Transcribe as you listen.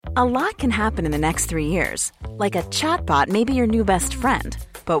A lot can happen in the next 3 years. Like a chatbot may be your new best friend.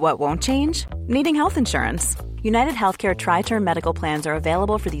 But what won't change? Needing health insurance. United Healthcare Tri-Term Medical Plans are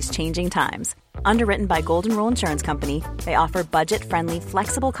available for these changing times. Underwritten by Golden Rule Insurance Company, they offer budget-friendly,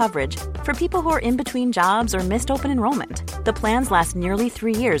 flexible coverage for people who are in between jobs or missed open enrollment. The plans last nearly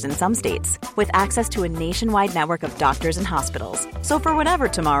 3 years in some states, with access to a nationwide network of doctors and hospitals. So for whatever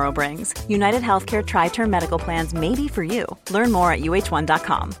tomorrow brings, United Healthcare Tri-Term Medical Plans may be for you. Learn more at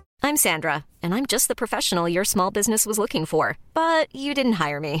uh1.com. I'm Sandra, and I'm just the professional your small business was looking for. But you didn't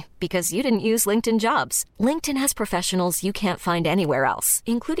hire me because you didn't use LinkedIn Jobs. LinkedIn has professionals you can't find anywhere else,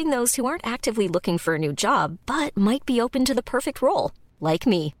 including those who aren't actively looking for a new job, but might be open to the perfect role, like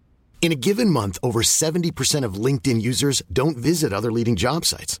me. In a given month, over 70% of LinkedIn users don't visit other leading job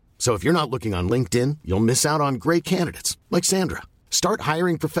sites. So if you're not looking on LinkedIn, you'll miss out on great candidates like Sandra. Start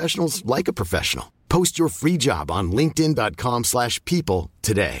hiring professionals like a professional. Post your free job on linkedin.com/people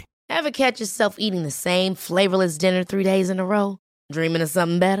today. Ever catch yourself eating the same flavorless dinner 3 days in a row? Dreaming of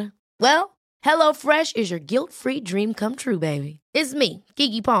something better? Well, HelloFresh is your guilt-free dream come true, baby. It's me,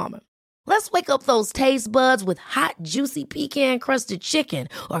 Keke Palmer. Let's wake up those taste buds with hot, juicy pecan-crusted chicken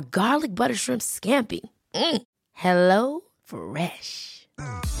or garlic butter shrimp scampi. Hello Fresh.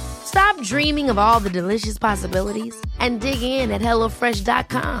 Stop dreaming of all the delicious possibilities and dig in at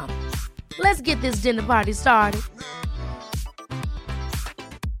HelloFresh.com. Let's get this dinner party started.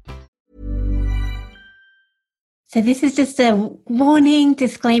 So this is just a warning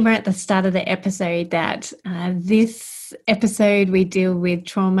disclaimer at the start of the episode that this episode we deal with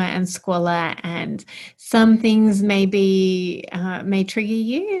trauma and squalor, and some things may trigger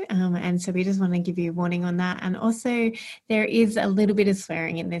you, and so we just want to give you a warning on that. And also there is a little bit of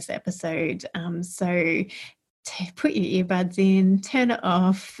swearing in this episode, so put your earbuds in, turn it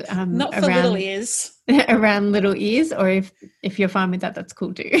off. Not for little ears. Around little ears, or if you're fine with that, that's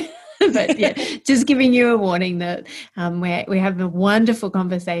cool too. But yeah, just giving you a warning that we have a wonderful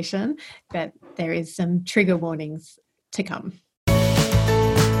conversation, but there is some trigger warnings to come.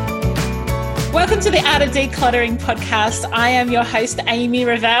 Welcome to the Art of Decluttering podcast. I am your host, Amy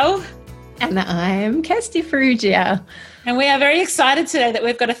Revell. And I'm Kirsty Ferrugia. And we are very excited today that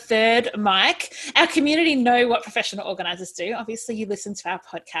we've got a third mic. Our community know what professional organisers do. Obviously, you listen to our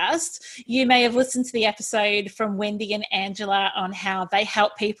podcast. You may have listened to the episode from Wendy and Angela on how they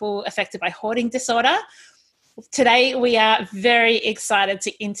help people affected by hoarding disorder. Today, we are very excited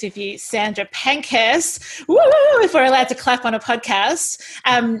to interview Sandra Pankhurst. Woo! If we're allowed to clap on a podcast.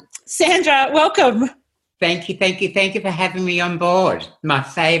 Sandra, welcome. Thank you for having me on board. My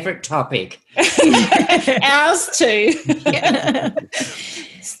favourite topic. Ours too.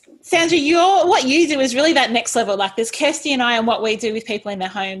 Sandra, what you do is really that next level. Like there's Kirsty and I and what we do with people in their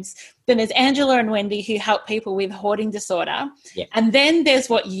homes. Then there's Angela and Wendy who help people with hoarding disorder. Yeah. And then there's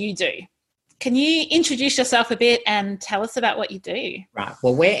what you do. Can you introduce yourself a bit and tell us about what you do? Right.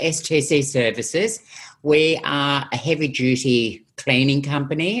 Well, we're STC Services. We are a heavy-duty cleaning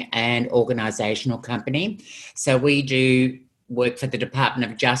company and organisational company. So we do work for the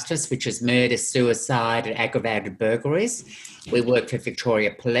Department of Justice, which is murder, suicide and aggravated burglaries. We work for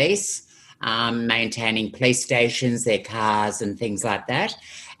Victoria Police, maintaining police stations, their cars and things like that.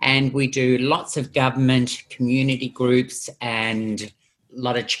 And we do lots of government, community groups and a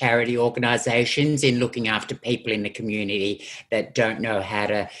lot of charity organisations in looking after people in the community that don't know how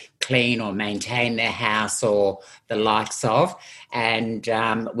to clean or maintain their house or the likes of. And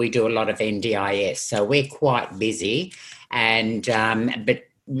we do a lot of NDIS. So we're quite busy. And but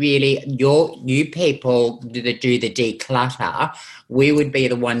really, you people that do the declutter, we would be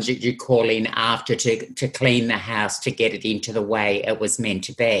the ones that you call in after to clean the house to get it into the way it was meant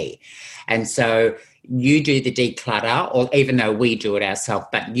to be. And so you do the declutter, or even though we do it ourselves,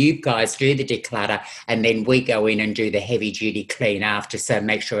 but you guys do the declutter and then we go in and do the heavy duty clean after, so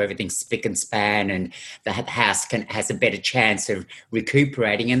make sure everything's spick and span and the house has a better chance of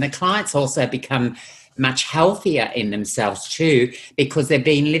recuperating. And the clients also become much healthier in themselves too, because they've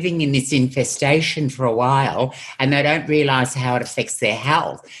been living in this infestation for a while and they don't realise how it affects their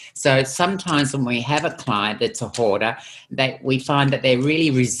health. So sometimes when we have a client that's a hoarder, we find that they're really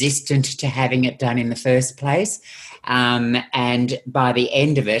resistant to having it done in the first place. And by the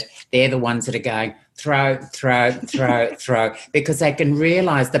end of it, they're the ones that are going, throw, because they can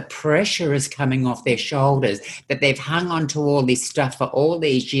realise the pressure is coming off their shoulders, that they've hung on to all this stuff for all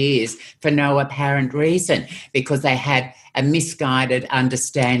these years for no apparent reason, because they had a misguided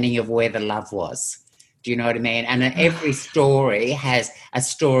understanding of where the love was. Do you know what I mean? And every story has a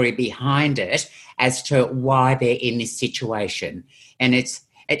story behind it as to why they're in this situation. And it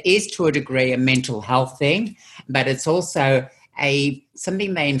is to a degree a mental health thing, but it's also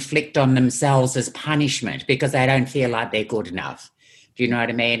something they inflict on themselves as punishment because they don't feel like they're good enough. Do you know what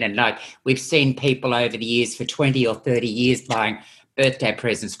I mean? And like we've seen people over the years for 20 or 30 years buying birthday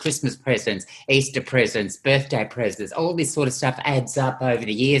presents, Christmas presents, Easter presents, birthday presents, all this sort of stuff adds up over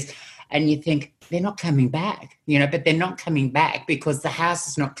the years. And you think, they're not coming back, but they're not coming back because the house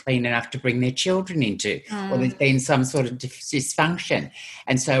is not clean enough to bring their children into, or there's been some sort of dysfunction.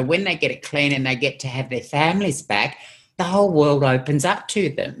 And so when they get it clean and they get to have their families back, the whole world opens up to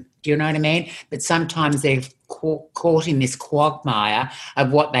them. Do you know what I mean? But sometimes they're caught in this quagmire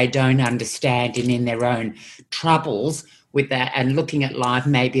of what they don't understand and in their own troubles with that, and looking at life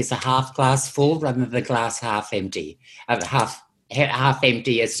maybe as a half glass full rather than the glass half empty, half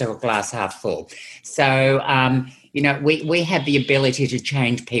empty as to a glass half full. So, we have the ability to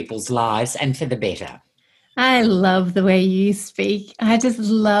change people's lives and for the better. I love the way you speak. I just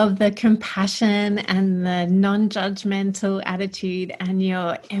love the compassion and the non-judgmental attitude and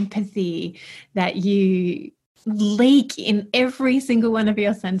your empathy that you leak in every single one of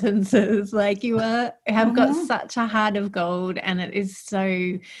your sentences. Like you have got such a heart of gold, and it is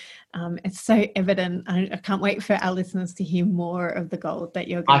so it's so evident. I can't wait for our listeners to hear more of the gold that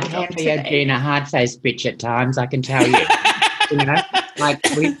you're going to drop today. I can be a hard-faced bitch at times, I can tell you. Like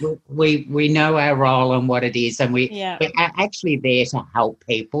we know our role and what it is, and we're actually there to help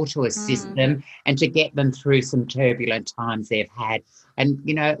people, to assist them and to get them through some turbulent times they've had. And,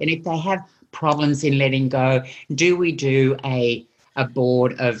 and if they have problems in letting go, we do a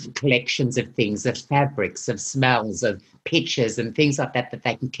board of collections of things, of fabrics, of smells, of pictures and things like that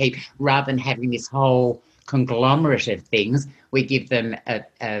they can keep, rather than having this whole conglomerate of things. We give them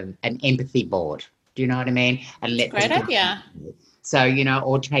an empathy board. Do you know what I mean? And let Great idea. So,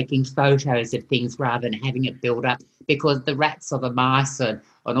 or taking photos of things rather than having it build up, because the rats or the mice and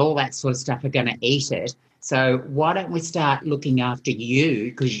all that sort of stuff are going to eat it. So why don't we start looking after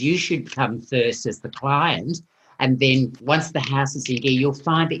you, because you should come first as the client. And then once the house is in gear, you'll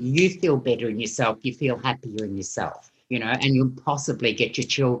find that you feel better in yourself. You feel happier in yourself, and you'll possibly get your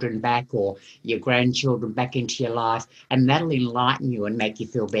children back or your grandchildren back into your life, and that'll enlighten you and make you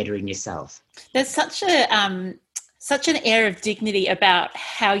feel better in yourself. There's such an air of dignity about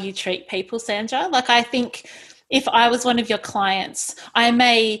how you treat people, Sandra. Like, I think if I was one of your clients, I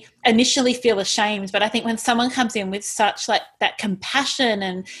may initially feel ashamed, but I think when someone comes in with such like that compassion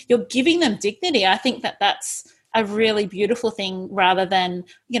and you're giving them dignity, I think that that's a really beautiful thing, rather than,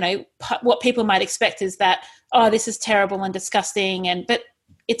 what people might expect is that, oh, this is terrible and disgusting, but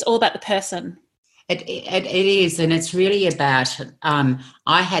it's all about the person. It is, and it's really about,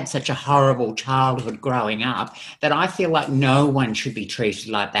 I had such a horrible childhood growing up that I feel like no one should be treated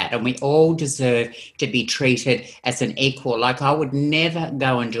like that, and we all deserve to be treated as an equal. Like, I would never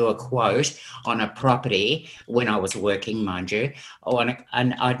go and do a quote on a property when I was working, mind you,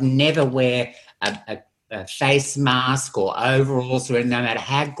 and I'd never wear a face mask or overalls, or no matter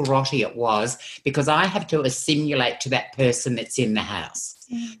how grotty it was, because I have to assimilate to that person that's in the house.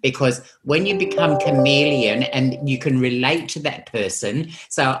 Because when you become chameleon and you can relate to that person,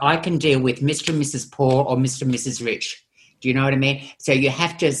 so I can deal with Mr. and Mrs. Poor or Mr. and Mrs. Rich. Do you know what I mean? So you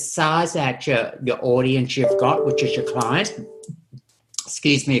have to size out your audience you've got, which is your client.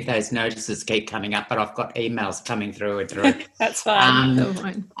 Excuse me if those notices keep coming up, but I've got emails coming through and through. That's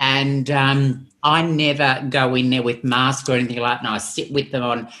fine. I never go in there with masks or anything like that. No, I sit with them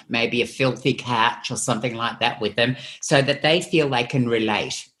on maybe a filthy couch or something like that with them, so that they feel they can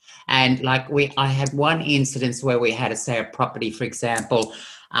relate. And I had one incident where we had to say a property, for example.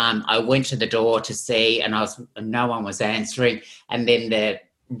 I went to the door to see, and no one was answering, and then the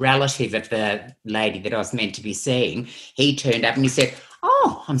relative of the lady that I was meant to be seeing, he turned up and he said,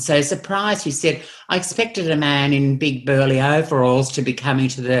 "Oh, I'm so surprised." He said, "I expected a man in big burly overalls to be coming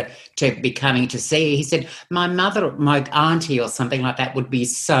to see." He said, "My mother, my auntie or something like that would be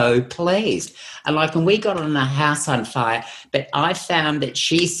so pleased." And when we got on the house on fire, but I found that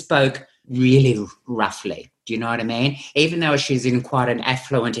she spoke really roughly. Do you know what I mean? Even though she's in quite an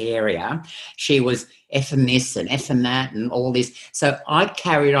affluent area, she was effing this and effing that and all this. So I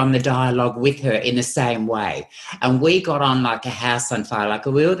carried on the dialogue with her in the same way. And we got on like a house on fire.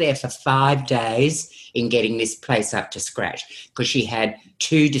 We were there for 5 days in getting this place up to scratch, because she had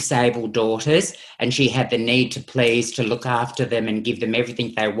 2 disabled daughters and she had the need to please, to look after them and give them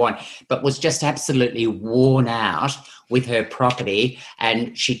everything they want, but was just absolutely worn out with her property,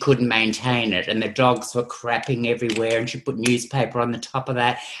 and she couldn't maintain it, and the dogs were crapping everywhere, and she put newspaper on the top of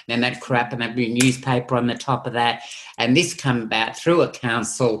that, and then that crap and that newspaper paper on the top of that. And this come about through a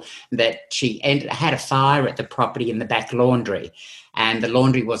council that she had a fire at the property in the back laundry, and the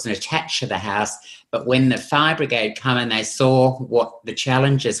laundry wasn't attached to the house. But when the fire brigade come and they saw what the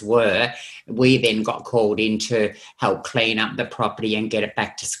challenges were, we then got called in to help clean up the property and get it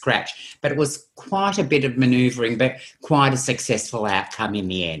back to scratch. But it was quite a bit of manoeuvring, but quite a successful outcome in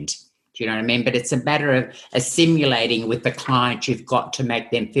the end. Do you know what I mean? But it's a matter of assimilating with the client you've got to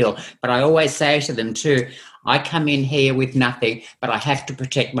make them feel. But I always say to them too, I come in here with nothing, but I have to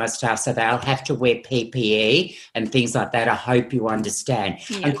protect my staff, so they'll have to wear PPE and things like that. I hope you understand.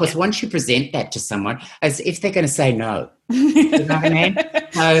 Yeah, and of course, once you present that to someone, as if they're going to say no. You know what I mean?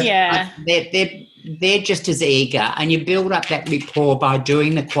 So they're just as eager, and you build up that rapport by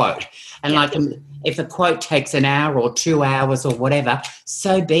doing the quote. And if a quote takes an hour or 2 hours or whatever,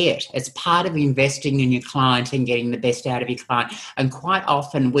 so be it. It's part of investing in your client and getting the best out of your client. And quite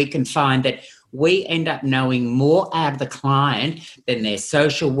often we can find that we end up knowing more out of the client than their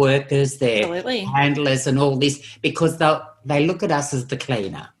social workers, their handlers and all this, because they look at us as the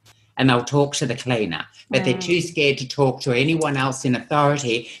cleaner and they'll talk to the cleaner. But they're too scared to talk to anyone else in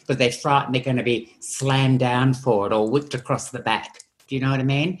authority because they're frightened they're going to be slammed down for it or whipped across the back. Do you know what I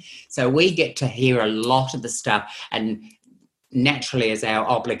mean? So we get to hear a lot of the stuff, and naturally as our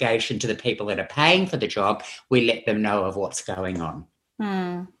obligation to the people that are paying for the job, we let them know of what's going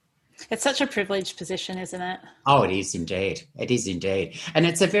on. It's such a privileged position, isn't it? Oh, it is indeed. It is indeed. And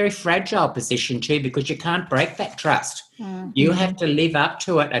it's a very fragile position too, because you can't break that trust. You have to live up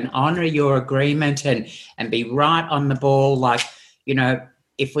to it and honour your agreement and be right on the ball. Like, you know,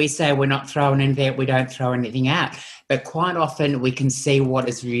 if we say we're not throwing in there, we don't throw anything out. But quite often we can see what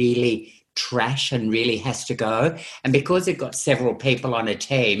is really trash and really has to go. And because we've got several people on a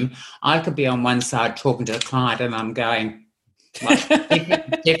team, I could be on one side talking to the client and I'm going, like,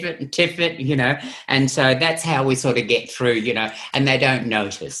 tip it, you know. And so that's how we sort of get through, you know, and they don't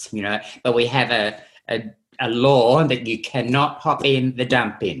notice, you know. But we have a law that you cannot hop in the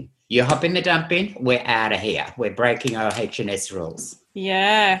dump bin. You hop in the dump bin, we're out of here. We're breaking OH&S rules.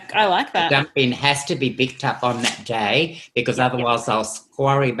 Yeah, I like that. The dump bin has to be picked up on that day because otherwise they'll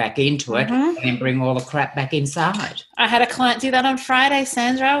squarry back into it and then bring all the crap back inside. I had a client do that on Friday,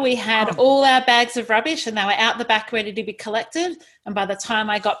 Sandra. We had all our bags of rubbish and they were out the back ready to be collected. And by the time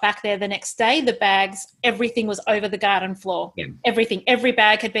I got back there the next day, the bags, everything was over the garden floor. Yeah. Everything, every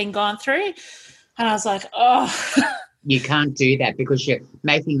bag had been gone through. And I was like, oh. You can't do that because you're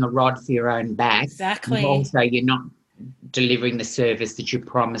making a rod for your own back. Exactly. And also you're not delivering the service that you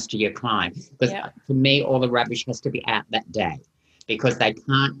promised to your client. Because for me, all the rubbish has to be out that day because they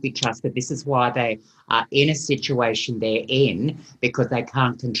can't be trusted. This is why they are in a situation they're in, because they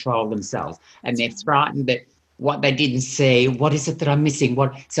can't control themselves. And they're frightened that what they didn't see, what is it that I'm missing?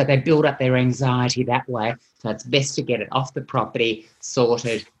 So they build up their anxiety that way. So it's best to get it off the property,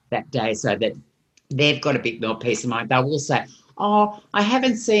 sorted that day so that they've got a bit more peace of mind. They will say, oh, I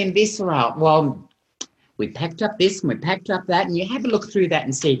haven't seen this right. Well, we packed up this and we packed up that, and you have a look through that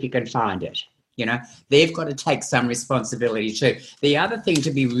and see if you can find it. You know, they've got to take some responsibility too. The other thing to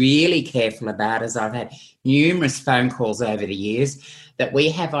be really careful about is I've had numerous phone calls over the years that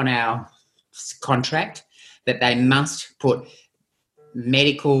we have on our contract that they must put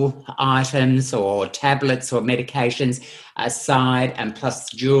medical items or tablets or medications aside, and plus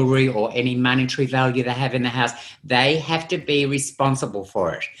jewellery or any monetary value they have in the house. They have to be responsible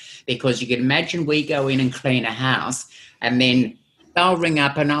for it, because you can imagine we go in and clean a house and then they'll ring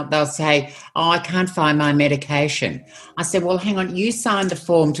up and they'll say, oh, I can't find my medication. I said, well, hang on, you signed the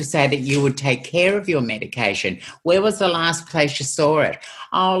form to say that you would take care of your medication. Where was the last place you saw it?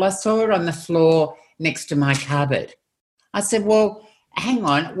 Oh, I saw it on the floor next to my cupboard. I said, well, hang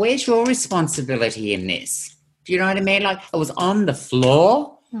on, where's your responsibility in this? Do you know what I mean? Like, it was on the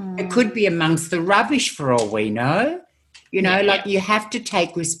floor. It could be amongst the rubbish for all we know. You know, like you have to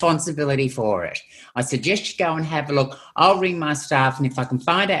take responsibility for it. I suggest you go and have a look. I'll ring my staff, and if I can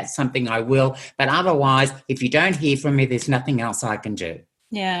find out something, I will. But otherwise, if you don't hear from me, there's nothing else I can do.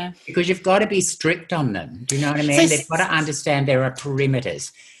 Yeah. Because you've got to be strict on them. Do you know what I mean? They've got to understand there are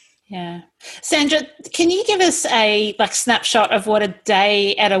perimeters. Yeah. Sandra, can you give us a snapshot of what a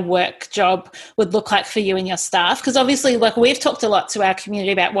day at a work job would look like for you and your staff? Because obviously, we've talked a lot to our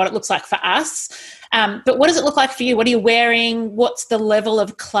community about what it looks like for us. But what does it look like for you? What are you wearing? What's the level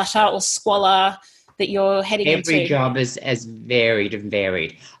of clutter or squalor that you're heading into? Every job is as varied and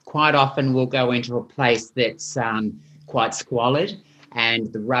varied. Quite often we'll go into a place that's quite squalid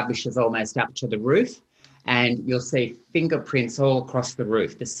and the rubbish is almost up to the roof, and you'll see fingerprints all across the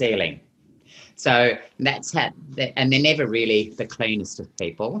roof, the ceiling. So that's how, and they're never really the cleanest of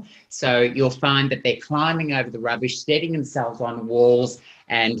people. So you'll find that they're climbing over the rubbish, setting themselves on walls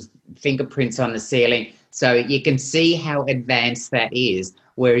and fingerprints on the ceiling. So you can see how advanced that is,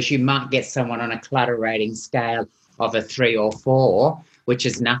 whereas you might get someone on a clutter rating scale of a 3 or 4, which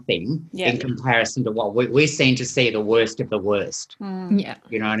is nothing in comparison to what we seem to see the worst of the worst. Yeah.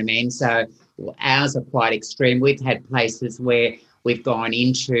 You know what I mean? So ours are quite extreme. We've had places where we've gone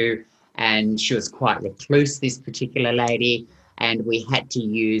into, and she was quite recluse, this particular lady, and we had to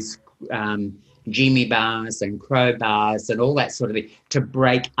use Jimmy bars and crowbars and all that sort of thing to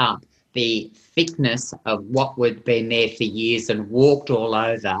break up the thickness of what had been there for years and walked all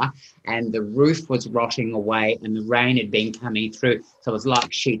over, and the roof was rotting away and the rain had been coming through. So it was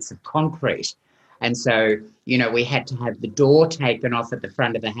like sheets of concrete. And so, you know, we had to have the door taken off at the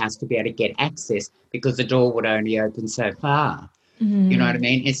front of the house to be able to get access, because the door would only open so far. You know what I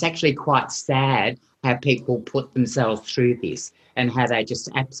mean? It's actually quite sad how people put themselves through this and how they just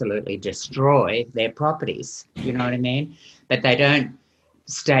absolutely destroy their properties. You know what I mean? But they don't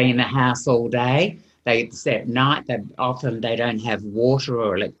stay in the house all day. They stay at night. They don't have water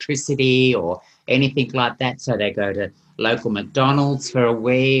or electricity or anything like that. So they go to local McDonald's for a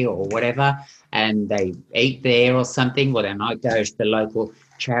wee or whatever, and they eat there or something. Or they might go to the local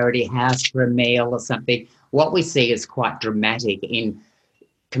charity house for a meal or something. What we see is quite dramatic in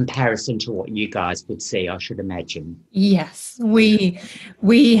comparison to what you guys would see, I should imagine. Yes, we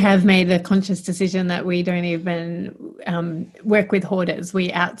have made the conscious decision that we don't even work with hoarders.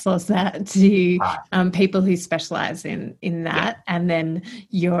 We outsource that to people who specialize in that. Yeah. And then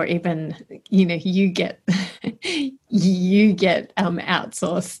you're even, you know, you get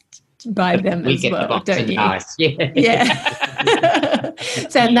outsourced by them as well, don't you? Nice. Yeah.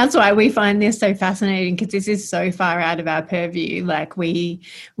 So and that's why we find this so fascinating, because this is so far out of our purview. Like we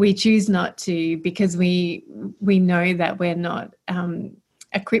choose not to, because we know that we're not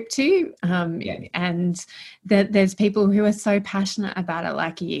equipped to, and that there's people who are so passionate about it,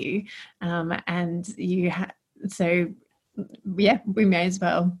 like you, and you. We may as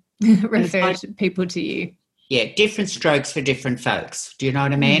well refer people to you. Yeah, different strokes for different folks. Do you know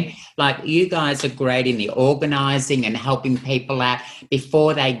what I mean? Like, you guys are great in the organising and helping people out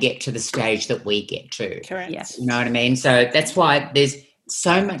before they get to the stage that we get to. Correct. Yes. You know what I mean? So that's why there's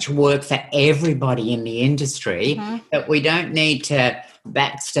so much work for everybody in the industry that we don't need to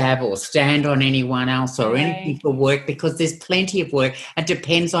backstab or stand on anyone else or anything for work, because there's plenty of work. It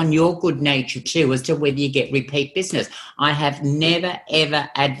depends on your good nature too as to whether you get repeat business. I have never, ever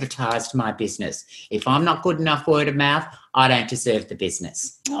advertised my business. If I'm not good enough word of mouth, I don't deserve the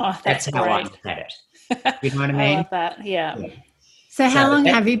business. Oh, that's how great. I look at it. You know what I mean? I love that, yeah. So how long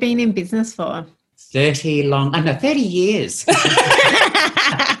have you been in business for? 30 years.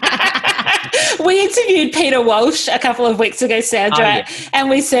 We interviewed Peter Walsh a couple of weeks ago, Sandra,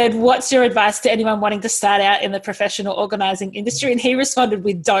 and we said, what's your advice to anyone wanting to start out in the professional organising industry? And he responded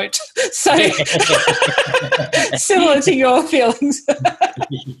with, don't. So similar to your feelings.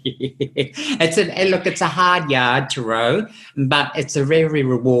 It's a hard yard to row, but it's a very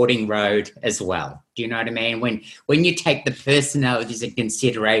rewarding road as well. Do you know what I mean? When you take the personalities into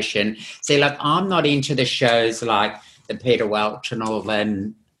consideration, see, like, I'm not into the shows like the Peter Welch and all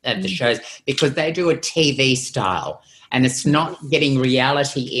them at the shows, because they do a TV style and it's not getting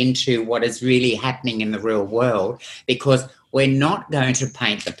reality into what is really happening in the real world, because we're not going to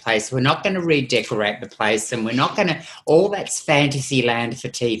paint the place, we're not going to redecorate the place, and we're not going to, all that's fantasy land for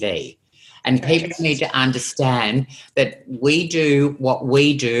TV. And people need to understand that we do what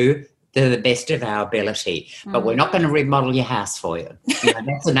we do to the best of our ability, but we're not going to remodel your house for you.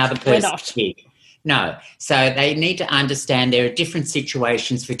 That's another person's gig. No. So they need to understand there are different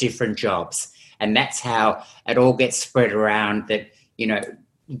situations for different jobs, and that's how it all gets spread around, that, you know,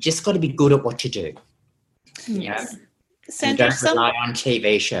 you just got to be good at what you do. Yes. Sandra, don't rely on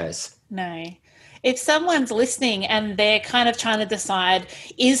TV shows. No. If someone's listening and they're kind of trying to decide,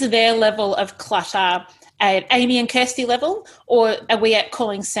 is their level of clutter at Amy and Kirsty level, or are we at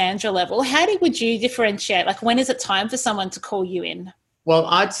calling Sandra level? Would you differentiate? Like, when is it time for someone to call you in? Well,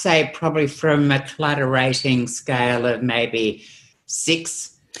 I'd say probably from a clutter rating scale of maybe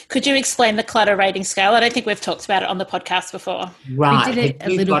 6. Could you explain the clutter rating scale? I don't think we've talked about it on the podcast before. Right. We did it a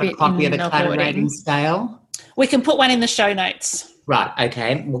little bit. You've got a copy of the clutter rating scale? We can put one in the show notes. Right,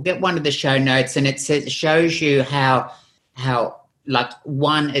 okay. We'll get one of the show notes, and it shows you how like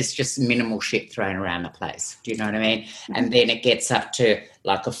 1 is just minimal shit thrown around the place. Do you know what I mean? And then it gets up to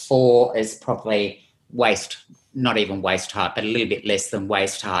like a 4 is probably not even waist height, but a little bit less than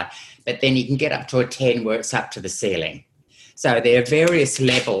waist height. But then you can get up to a 10 where it's up to the ceiling. So there are various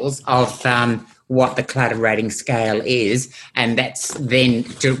levels of what the clutter rating scale is, and that's then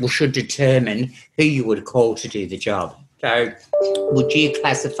should determine who you would call to do the job. So would you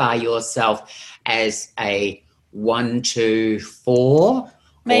classify yourself as a 1 to 4?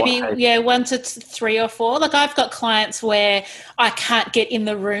 Maybe, 1 to 3 or 4. Like I've got clients where I can't get in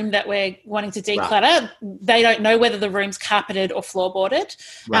the room that we're wanting to declutter. Right. They don't know whether the room's carpeted or floorboarded.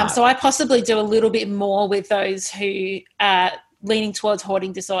 Right. So I possibly do a little bit more with those who are leaning towards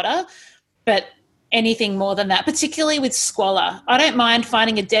hoarding disorder. But anything more than that, particularly with squalor, I don't mind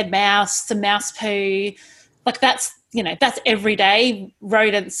finding a dead mouse, some mouse poo. Like that's everyday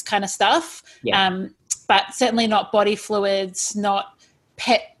rodents kind of stuff. Yeah. But certainly not body fluids, not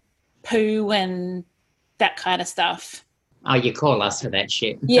pet poo and that kind of stuff. Oh, you call us for that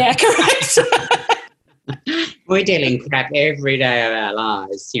shit. Yeah, correct. We're dealing crap every day of our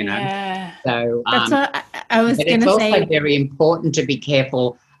lives, Yeah. So that's what I was going to say. It's also very important to be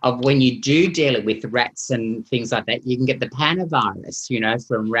careful of when you do deal with rats and things like that. You can get the panavirus,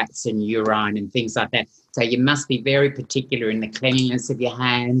 from rats and urine and things like that. So you must be very particular in the cleanliness of your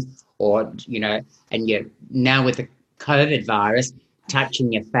hands, or and now with the COVID virus,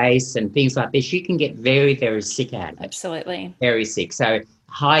 touching your face and things like this, you can get very, very sick at it. Absolutely. Very sick. So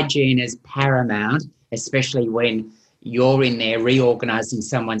hygiene is paramount, especially when you're in there reorganising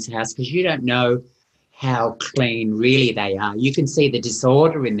someone's house, because you don't know how clean really they are. You can see the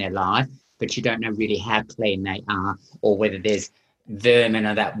disorder in their life, but you don't know really how clean they are, or whether there's vermin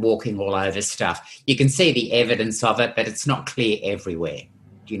or that walking all over stuff. You can see the evidence of it, but it's not clear everywhere.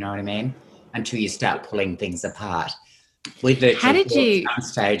 Do you know what I mean? Until you start pulling things apart. How did you? Some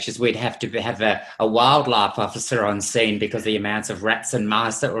stages we'd have to have a wildlife officer on scene because of the amounts of rats and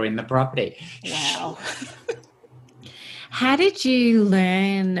mice that were in the property. Wow. How did you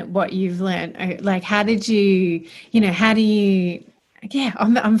learn what you've learned? Like, how did you? How do you? Yeah,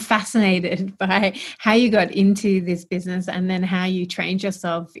 I'm fascinated by how you got into this business, and then how you trained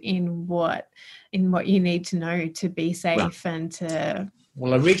yourself in what you need to know to be safe and to.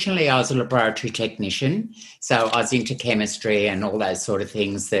 Well, originally I was a laboratory technician, so I was into chemistry and all those sort of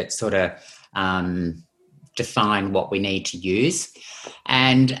things that sort of define what we need to use.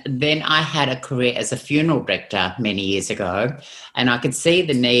 And then I had a career as a funeral director many years ago, and I could see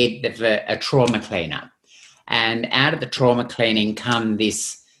the need of a trauma cleaner. And out of the trauma cleaning come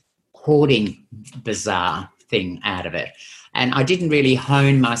this hoarding bizarre thing out of it. And I didn't really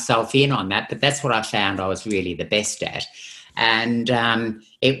hone myself in on that, but that's what I found I was really the best at. And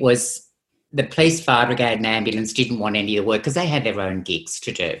it was the police, fire brigade and ambulance didn't want any of the work because they had their own gigs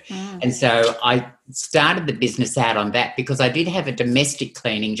to do. Mm. And so I started the business out on that because I did have a domestic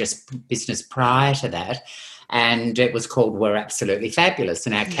cleaning business prior to that, and it was called We're Absolutely Fabulous.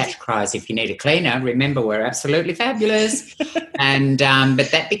 And our catch cries, if you need a cleaner, remember we're absolutely fabulous. And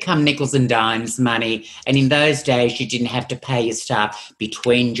but that became nickels and dimes money. And in those days, you didn't have to pay your staff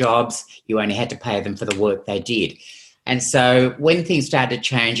between jobs. You only had to pay them for the work they did. And so when things started to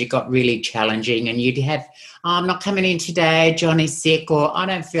change, it got really challenging, and you'd have, I'm not coming in today, Johnny's sick, or I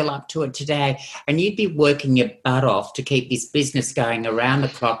don't feel up to it today. And you'd be working your butt off to keep this business going around the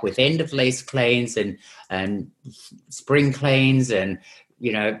clock with end-of-lease cleans and spring cleans and,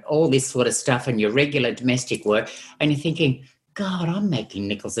 all this sort of stuff and your regular domestic work. And you're thinking, God, I'm making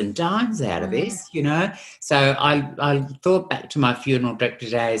nickels and dimes out of this, So I thought back to my funeral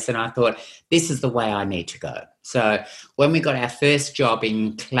director days, and I thought, this is the way I need to go. So when we got our first job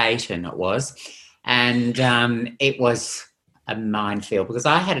in Clayton, it was, and it was a minefield because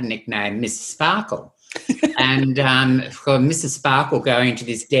I had a nickname, Mrs. Sparkle. And for Mrs. Sparkle going into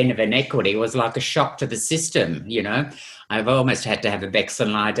this den of inequity was like a shock to the system, I've almost had to have a Bex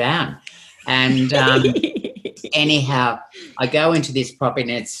and lie down. And anyhow, I go into this property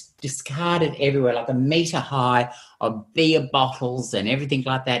and it's discarded everywhere, like a metre high of beer bottles and everything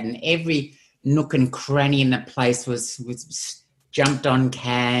like that. And every nook and cranny in the place was jumped on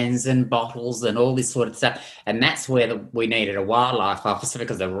cans and bottles and all this sort of stuff. And that's where we needed a wildlife officer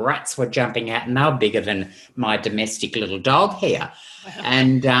because the rats were jumping out and they were bigger than my domestic little dog here. Wow.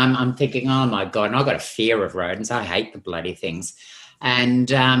 And I'm thinking, oh, my God, and I've got a fear of rodents. I hate the bloody things. And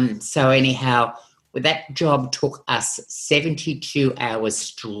so anyhow, that job took us 72 hours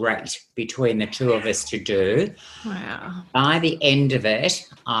straight between the two of us to do. Wow. By the end of it,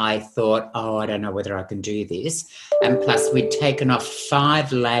 I thought, I don't know whether I can do this. And plus, we'd taken off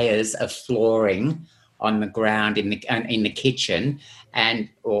 5 layers of flooring on the ground in the kitchen,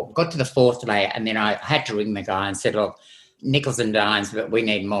 or got to the 4th layer, and then I had to ring the guy and said, look, nickels and dimes, but we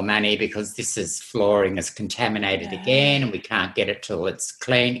need more money because flooring is contaminated again and we can't get it till it's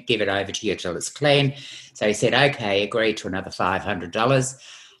clean, give it over to you till it's clean. So he said, okay, agree to another $500.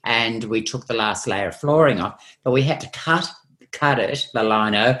 And we took the last layer of flooring off, but we had to cut it, the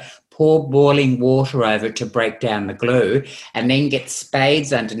lino, pour boiling water over it to break down the glue, and then get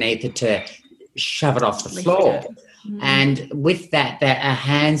spades underneath it to shove it off the floor. And with that our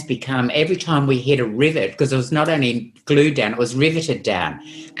hands become, every time we hit a rivet, because it was not only glued down, it was riveted down.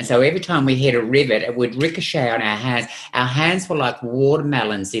 And so every time we hit a rivet, it would ricochet on our hands. Our hands were like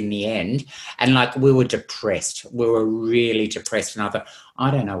watermelons in the end. And like we were depressed. We were really depressed. And I thought, I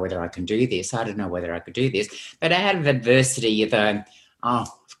don't know whether I can do this. I don't know whether I could do this. But out of adversity, you go, oh,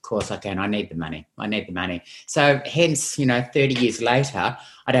 of course I can. I need the money. So hence, 30 years later,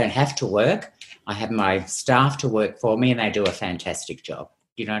 I don't have to work. I have my staff to work for me and they do a fantastic job.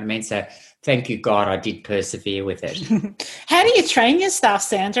 You know what I mean? So thank you, God, I did persevere with it. How do you train your staff,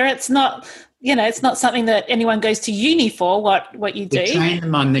 Sandra? It's not, it's not something that anyone goes to uni for, what you do. We train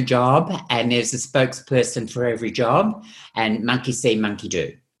them on the job, and there's a spokesperson for every job, and monkey see, monkey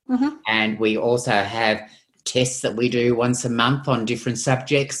do. Mm-hmm. And we also have tests that we do once a month on different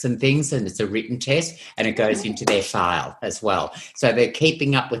subjects and things, and it's a written test and it goes into their file as well. So they're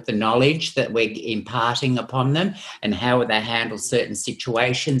keeping up with the knowledge that we're imparting upon them and how they handle certain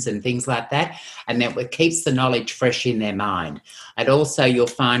situations and things like that, and that it keeps the knowledge fresh in their mind. And also you'll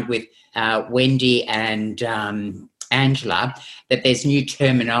find with Wendy and Angela that there's new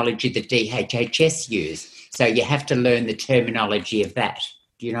terminology that DHHS use. So you have to learn the terminology of that.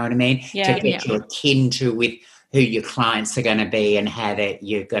 Do you know what I mean? Yeah, to get you akin to with who your clients are going to be and how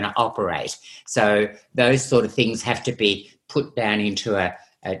you're going to operate. So those sort of things have to be put down into a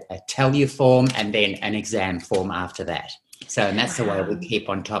tell you form and then an exam form after that. So, and that's the way we keep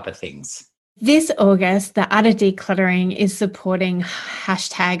on top of things. This August, the Art of Decluttering is supporting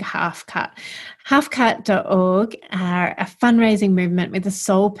 #HalfCut. Halfcut.org are a fundraising movement with the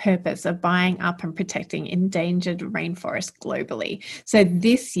sole purpose of buying up and protecting endangered rainforests globally. So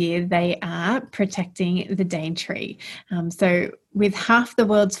this year they are protecting the Daintree. So with half the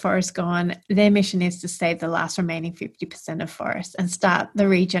world's forests gone, their mission is to save the last remaining 50% of forests and start the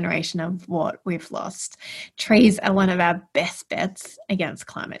regeneration of what we've lost. Trees are one of our best bets against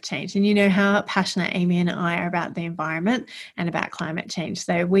climate change. And you know how passionate Amy and I are about the environment and about climate change.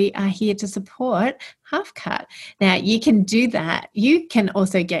 So we are here to support HalfCut. Now, you can do that. You can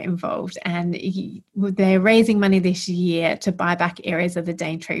also get involved, and they're raising money this year to buy back areas of the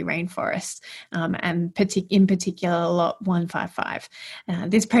Daintree rainforest, and in particular, Lot 155.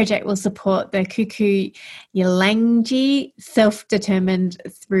 This project will support the Kuku Yalanji self-determined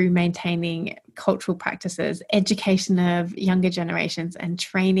through maintaining cultural practices, education of younger generations, and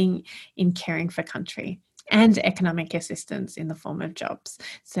training in caring for country, and economic assistance in the form of jobs.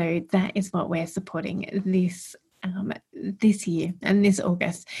 So that is what we're supporting this year and this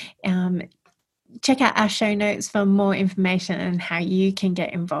August. Check out our show notes for more information on how you can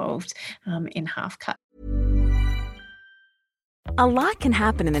get involved in HalfCut. A lot can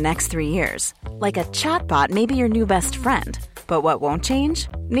happen in the next 3 years. Like a chatbot may be your new best friend. But what won't change?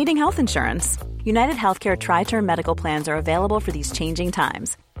 Needing health insurance. United Healthcare Tri-Term Medical Plans are available for these changing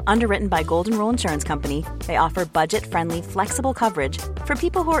times. Underwritten by Golden Rule Insurance Company, they offer budget-friendly, flexible coverage for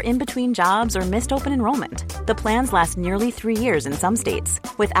people who are in between jobs or missed open enrollment. The plans last nearly 3 years in some states,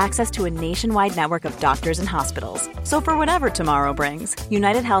 with access to a nationwide network of doctors and hospitals. So for whatever tomorrow brings,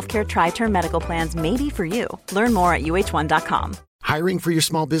 United Healthcare Tri-Term Medical Plans may be for you. Learn more at uh1.com. Hiring for your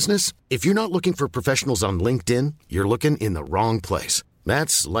small business? If you're not looking for professionals on LinkedIn, you're looking in the wrong place.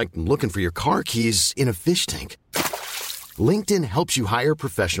 That's like looking for your car keys in a fish tank. LinkedIn helps you hire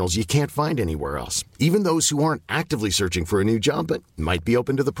professionals you can't find anywhere else, even those who aren't actively searching for a new job but might be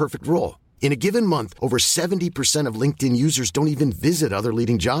open to the perfect role. In a given month, over 70% of LinkedIn users don't even visit other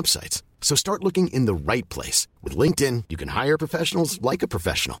leading job sites. So start looking in the right place. With LinkedIn, you can hire professionals like a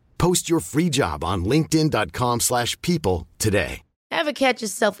professional. Post your free job on linkedin.com/people today. Ever catch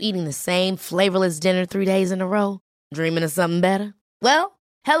yourself eating the same flavorless dinner 3 days in a row? Dreaming of something better? Well,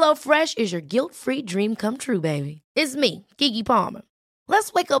 HelloFresh is your guilt-free dream come true, baby. It's me, Keke Palmer.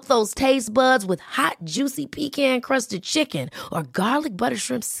 Let's wake up those taste buds with hot, juicy pecan-crusted chicken or garlic butter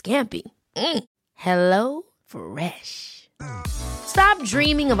shrimp scampi. Hello Fresh. Stop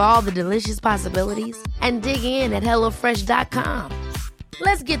dreaming of all the delicious possibilities and dig in at HelloFresh.com.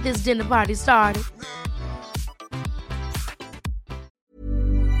 Let's get this dinner party started.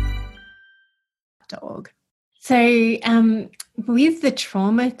 So with the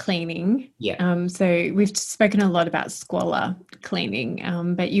trauma cleaning, so we've spoken a lot about squalor cleaning,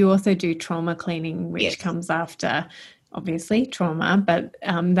 but you also do trauma cleaning, which comes after obviously trauma, but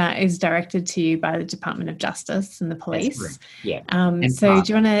that is directed to you by the Department of Justice and the police. Yeah. So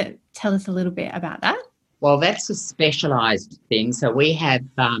do you want to tell us a little bit about that? Well, that's a specialised thing. So we have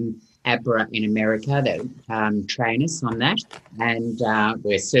ABRA in America that train us on that, and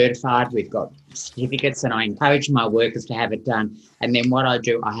we're certified. We've got certificates, and I encourage my workers to have it done. And then what I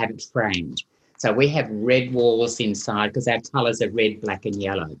do, I have it framed. So we have red walls inside because our colours are red, black and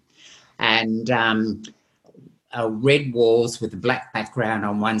yellow. And red walls with a black background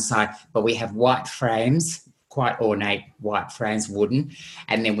on one side, but we have white frames, quite ornate white frames, wooden,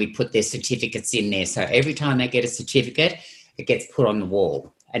 and then we put their certificates in there. So every time they get a certificate, it gets put on the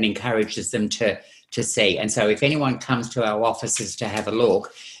wall and encourages them to see. And so if anyone comes to our offices to have a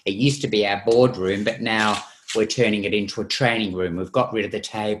look, it used to be our boardroom, but now we're turning it into a training room. We've got rid of the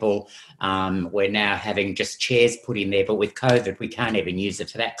table. We're now having just chairs put in there, but with COVID, we can't even use it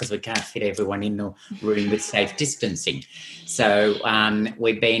for that because we can't fit everyone in the room with safe distancing. So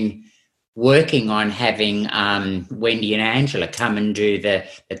we've been working on having Wendy and Angela come and do the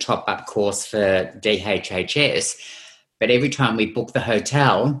top-up course for DHHS. But every time we book the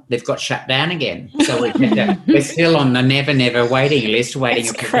hotel, they've got shut down again. So we're still on the never waiting list.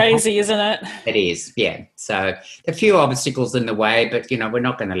 It's crazy, isn't it? It is, yeah. So a few obstacles in the way, but, we're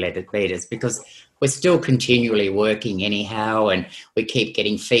not going to let it beat us because we're still continually working anyhow, and we keep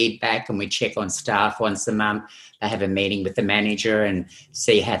getting feedback, and we check on staff once a month. They have a meeting with the manager and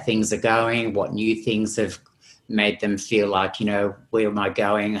see how things are going, what new things have made them feel like, where am I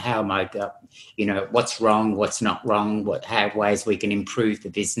going? How am I going? What's wrong, what's not wrong, how ways we can improve the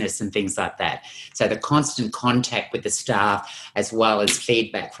business and things like that. So the constant contact with the staff as well as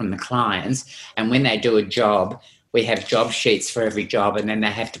feedback from the clients. And when they do a job, we have job sheets for every job, and then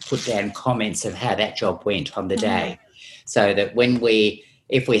they have to put down comments of how that job went on the day. So that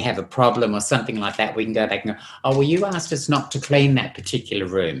if we have a problem or something like that, we can go back and go, oh, well, you asked us not to clean that particular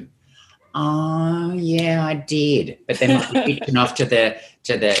room. Oh, yeah, I did. But they might be pitching off to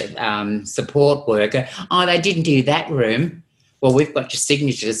the support worker. Oh, they didn't do that room. Well, we've got your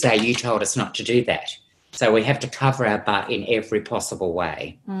signature to say you told us not to do that. So we have to cover our butt in every possible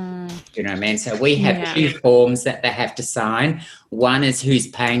way. You know what I mean? So we have two forms that they have to sign. One is who's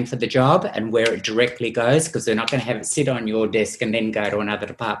paying for the job and where it directly goes, because they're not going to have it sit on your desk and then go to another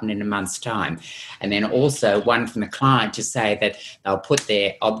department in a month's time. And then also one from the client to say that they'll put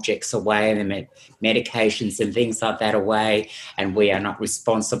their objects away and their medications and things like that away, and we are not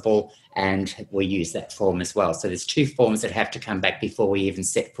responsible, and we use that form as well. So there's two forms that have to come back before we even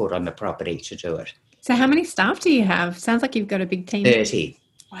set foot on the property to do it. So how many staff do you have? Sounds like you've got a big team. 30.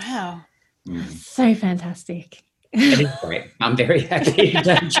 Wow. So fantastic. It is great. I'm very happy.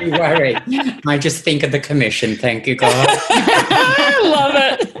 Don't you worry. I just think of the commission. Thank you, God. I love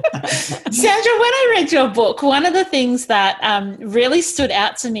it. Sandra, when I read your book, one of the things that really stood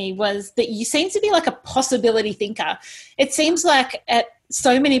out to me was that you seem to be like a possibility thinker. It seems like at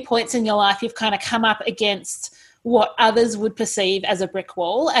so many points in your life, you've kind of come up against what others would perceive as a brick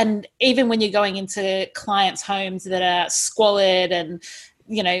wall. And even when you're going into clients' homes that are squalid and,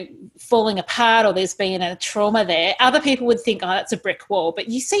 falling apart, or there's been a trauma there, other people would think, oh, that's a brick wall. But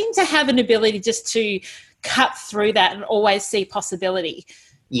you seem to have an ability just to cut through that and always see possibility.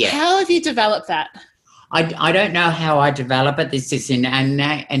 Yeah. How have you developed that? I don't know how I develop it. This is an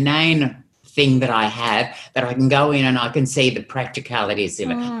inane thing that I have, that I can go in and I can see the practicalities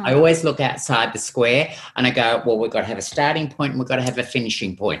of it. I always look outside the square and I go, well, we've got to have a starting point and we've got to have a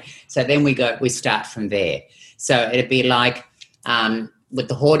finishing point. So then we start from there. So it'd be like with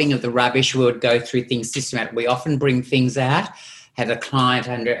the hoarding of the rubbish, we would go through things systematically. We often bring things out, have a client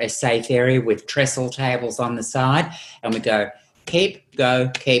under a safe area with trestle tables on the side, and we go, keep, go,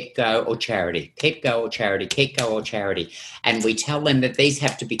 or charity. Keep, go, or charity. Keep, go, or charity. And we tell them that these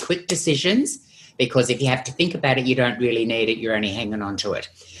have to be quick decisions, because if you have to think about it, you don't really need it. You're only hanging on to it.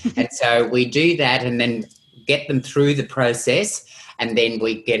 And so we do that and then get them through the process, and then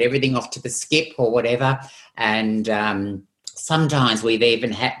we get everything off to the skip or whatever. And sometimes we've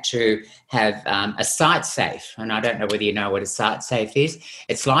even had to have a site safe. And I don't know whether you know what a site safe is.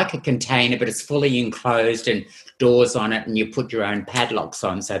 It's like a container, but it's fully enclosed and doors on it, and you put your own padlocks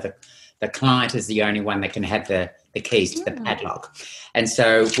on. So the client is the only one that can have the keys to the padlock. And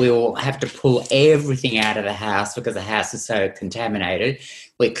so we'll have to pull everything out of the house because the house is so contaminated.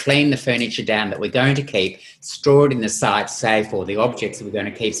 We clean the furniture down that we're going to keep, store it in the site safe, or the objects that we're going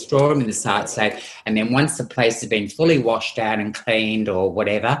to keep, store them in the site safe. And then once the place has been fully washed out and cleaned or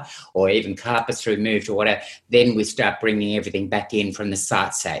whatever, or even carpets removed or whatever, then we start bringing everything back in from the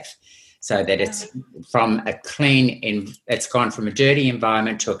site safe. so that it's from it's gone from a dirty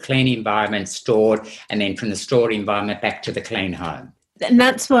environment to a clean environment, stored, and then from the stored environment back to the clean home. And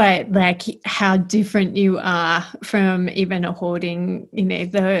that's why, like, how different you are from even a hoarding,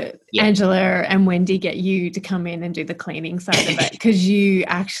 Angela and Wendy get you to come in and do the cleaning side of it, because you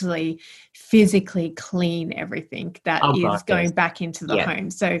actually physically clean everything that is going back into the home.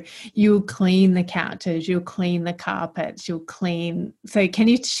 So you'll clean the couches, you'll clean the carpets, you'll clean. So can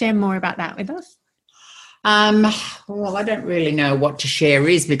you share more about that with us? Well, I don't really know what to share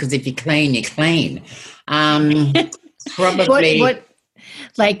because if you clean, you clean. Probably. What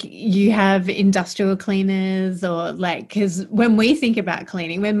like you have industrial cleaners, or like, because when we think about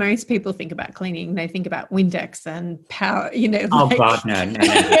cleaning, when most people think about cleaning, they think about Windex and power, Oh God, no.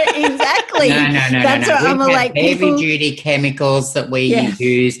 Exactly. No. That's what I'm like. Heavy duty chemicals that we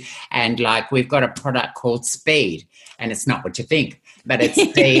use, and like we've got a product called Speed, and it's not what you think, but it's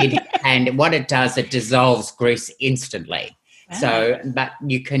Speed, and what it does, it dissolves grease instantly. Wow. So, but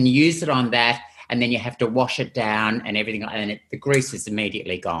you can use it on that. And then you have to wash it down and everything, and the grease is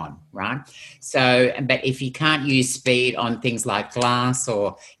immediately gone, right? So, but if you can't use Speed on things like glass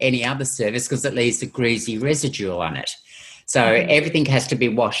or any other surface, because it leaves a greasy residue on it. So everything has to be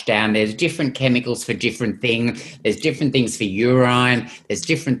washed down. There's different chemicals for different things. There's different things for urine. There's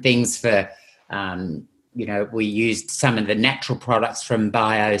different things for, we used some of the natural products from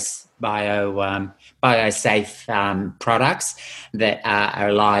BioSafe products that are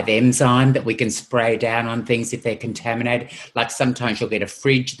a live enzyme that we can spray down on things if they're contaminated. Like sometimes you'll get a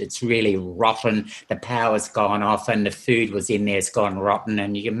fridge that's really rotten, the power's gone off and the food was in there, it's gone rotten,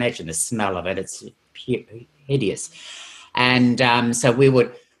 and you can imagine the smell of it. It's hideous. And so we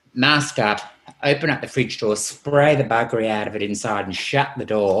would mask up, open up the fridge door, spray the buggery out of it inside and shut the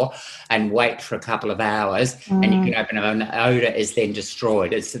door and wait for a couple of hours, and you can open it and the odour is then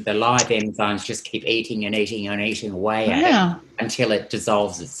destroyed. It's the live enzymes just keep eating away at it until it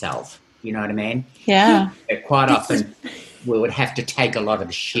dissolves itself. You know what I mean? Yeah. But quite often we would have to take a lot of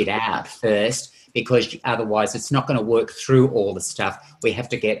the shit out first, because otherwise it's not going to work through all the stuff. We have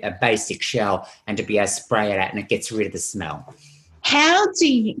to get a basic shell and to be able to spray it out, and it gets rid of the smell. How have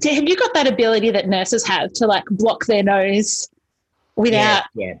you got that ability that nurses have to like block their nose without?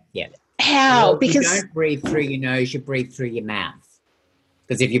 Yeah. How? Well, because you don't breathe through your nose, you breathe through your mouth.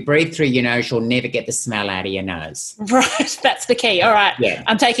 Because if you breathe through your nose, you'll never get the smell out of your nose. Right, that's the key. All right,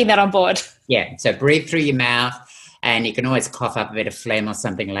 I'm taking that on board. Yeah, so breathe through your mouth, and you can always cough up a bit of phlegm or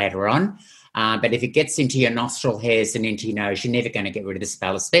something later on. But if it gets into your nostril hairs and into your nose, you're never going to get rid of the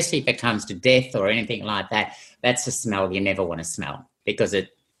smell, especially if it comes to death or anything like that. That's a smell you never want to smell, because it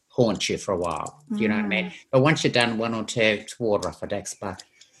haunts you for a while. Do you know what I mean? But once you've done one or two, it's water off a duck's back.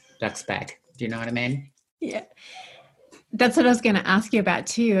 Do you know what I mean? Yeah. That's what I was going to ask you about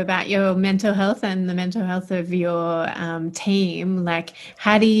too, about your mental health and the mental health of your team. Like,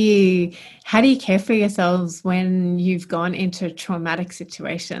 how do you care for yourselves when you've gone into traumatic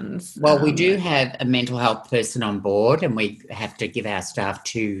situations? Well, we do have a mental health person on board, and we have to give our staff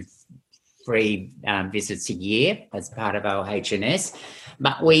 2 free visits a year as part of our HNS.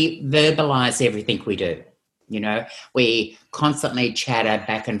 But we verbalise everything we do. We constantly chatter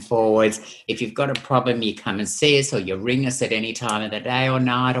back and forwards. If you've got a problem, you come and see us, or you ring us at any time of the day or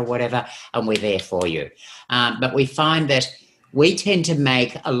night or whatever, and we're there for you. But we find that we tend to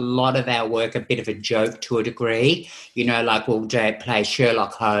make a lot of our work a bit of a joke to a degree. Like we'll play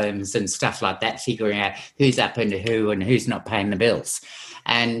Sherlock Holmes and stuff like that, figuring out who's up into who and who's not paying the bills.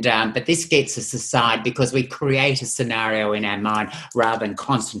 And but this gets us aside because we create a scenario in our mind rather than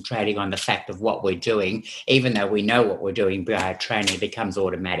concentrating on the fact of what we're doing. Even though we know what we're doing by our training, it becomes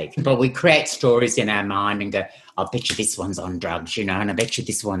automatic. But we create stories in our mind and go, I bet you this one's on drugs, and I bet you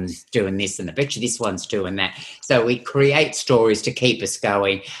this one's doing this, and I bet you this one's doing that. So we create stories to keep us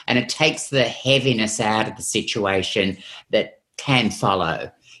going, and it takes the heaviness out of the situation that can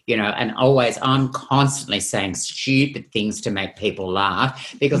follow. And always I'm constantly saying stupid things to make people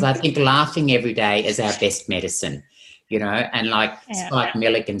laugh, because I think laughing every day is our best medicine, and like Spike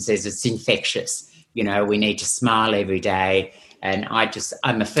Milligan says, it's infectious. We need to smile every day. And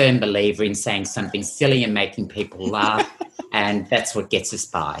I'm a firm believer in saying something silly and making people laugh, and that's what gets us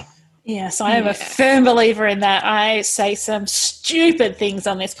by. Yes, I am a firm believer in that. I say some stupid things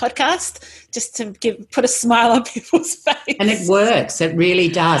on this podcast just to put a smile on people's face. And it works. It really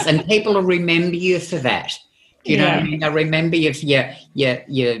does. And people will remember you for that. Do you know what I mean? They'll remember you for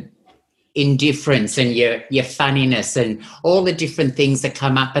your indifference and your funniness and all the different things that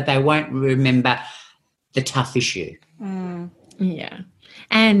come up, but they won't remember the tough issue. Yeah.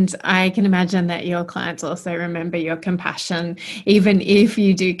 And I can imagine that your clients also remember your compassion, even if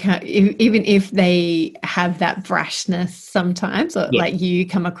you do, even if they have that brashness sometimes, or Yeah. like you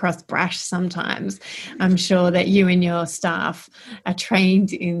come across brash sometimes. I'm sure that you and your staff are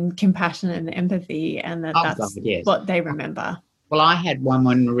trained in compassion and empathy, and Oh, that's God, yes. what they remember. Well, I had one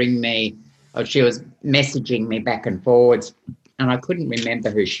woman ring me, or she was messaging me back and forwards, and I couldn't remember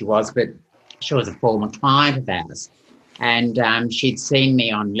who she was, but she was a former client of ours. And she'd seen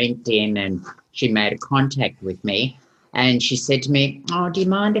me on LinkedIn and she made a contact with me. And she said to me, "Oh, do you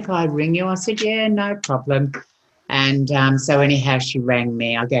mind if I ring you?" I said, "Yeah, no problem." And so anyhow, she rang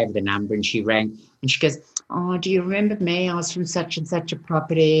me. I gave her the number and she rang. And she goes, "Oh, do you remember me? I was from such and such a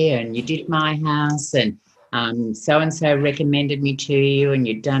property and you did my house and so-and-so recommended me to you and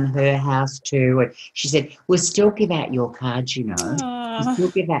you'd done her house too." And she said, "We'll still give out your cards, you know. We'll still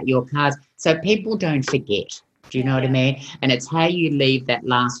give out your cards so people don't forget." Do you know what I mean? And it's how you leave that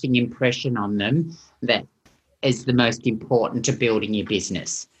lasting impression on them that is the most important to building your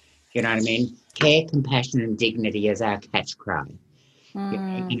business. You know what I mean? Care, compassion and dignity is our catchcry.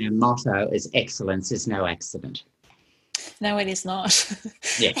 And our motto is excellence is no accident. No, it is not.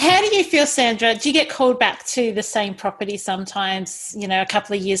 Yeah. How do you feel, Sandra? Do you get called back to the same property sometimes, you know, a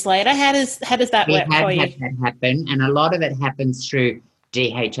couple of years later? How does that work for you? We have had that happen, and a lot of it happens through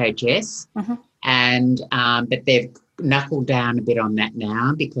DHHS. Mm-hmm. And but they've knuckled down a bit on that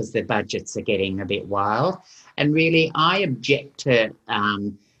now because their budgets are getting a bit wild. And really, I object to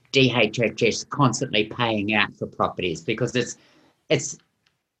DHHS constantly paying out for properties because it's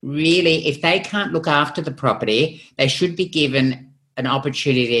really, if they can't look after the property, they should be given an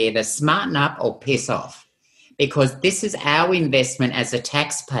opportunity to either smarten up or piss off. Because this is our investment as a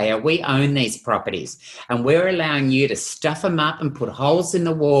taxpayer. We own these properties and we're allowing you to stuff them up and put holes in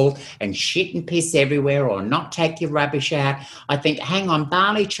the wall and shit and piss everywhere or not take your rubbish out. I think, hang on,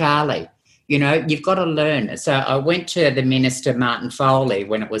 Barley Charlie, you know, you've got to learn. So I went to the Minister, Martin Foley,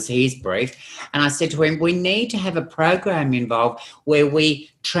 when it was his brief, and I said to him, we need to have a program involved where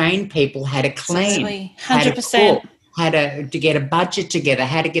we train people how to clean, 100%. how to cook, how to get a budget together,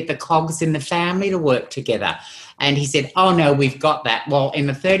 how to get the cogs in the family to work together. And he said, "Oh, no, we've got that." Well, in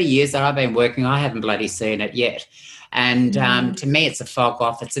the 30 years that I've been working, I haven't bloody seen it yet. And to me, it's a fog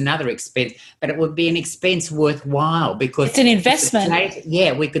off. It's another expense, but it would be an expense worthwhile because it's an investment.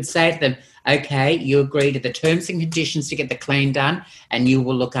 We could say to them, "Okay, you agree to the terms and conditions to get the clean done and you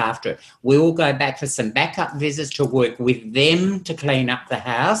will look after it. We will go back for some backup visits to work with them to clean up the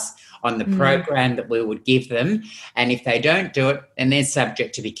house on the program that we would give them. And if they don't do it, then they're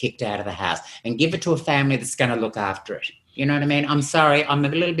subject to be kicked out of the house and give it to a family that's going to look after it." You know what I mean? I'm sorry, I'm a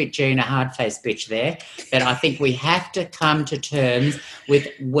little bit Gina hard-faced bitch there, but I think we have to come to terms with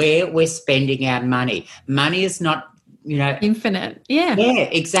where we're spending our money. Money is not, you know, infinite. Yeah,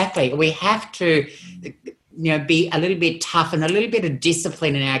 exactly. We have to, you know, be a little bit tough, and a little bit of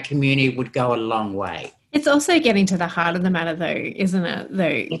discipline in our community would go a long way. It's also getting to the heart of the matter, though, isn't it? Though,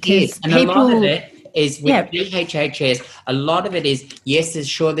 it is, and a lot of it is with DHHS. A lot of it is, yes,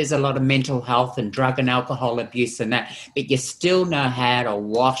 there's a lot of mental health and drug and alcohol abuse and that, but you still know how to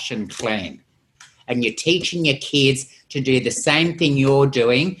wash and clean, and you're teaching your kids to do the same thing you're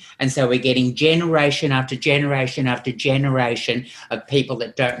doing. And so we're getting generation after generation after generation of people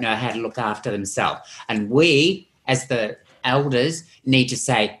that don't know how to look after themselves. And we, as the elders, need to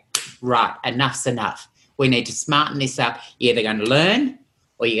say, right, enough's enough. We need to smarten this up. You're either going to learn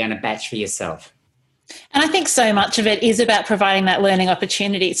or you're going to batch for yourself. And I think so much of it is about providing that learning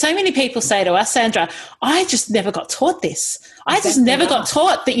opportunity. So many people say to us, "Sandra, I just never got taught this. I just never got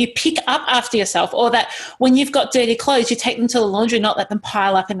taught that you pick up after yourself, or that when you've got dirty clothes, you take them to the laundry, not let them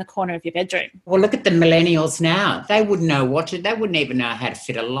pile up in the corner of your bedroom." Well, look at the millennials now. They wouldn't know they wouldn't even know how to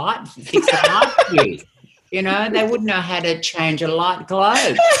fix a light fuse. You know, they wouldn't know how to change a light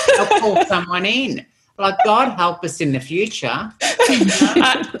globe. They'll call someone in. Like, God help us in the future.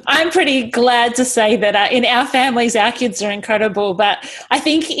 I'm pretty glad to say that in our families, our kids are incredible. But I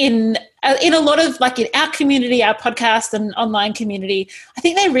think in a lot of, like, in our community, our podcast and online community, I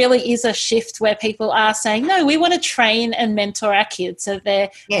think there really is a shift where people are saying, no, we want to train and mentor our kids so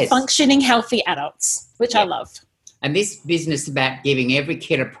they're functioning, healthy adults, which I love. And this business about giving every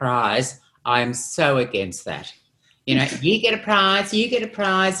kid a prize, I am so against that. You know, you get a prize, you get a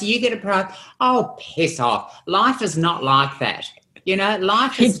prize, you get a prize. Oh, piss off. Life is not like that. You know,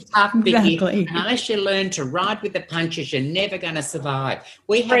 life is tough. Exactly. And unless you learn to ride with the punches, you're never going to survive.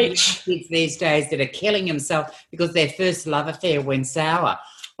 We have young kids these days that are killing themselves because their first love affair went sour.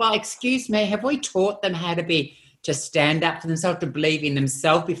 Well, excuse me, have we taught them how to stand up for themselves, to believe in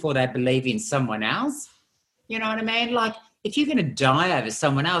themselves before they believe in someone else? You know what I mean? Like, if you're going to die over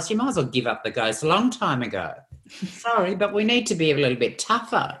someone else, you might as well give up the ghost a long time ago. Sorry, but we need to be a little bit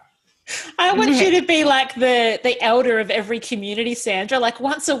tougher. I want you to be like the elder of every community, Sandra. Like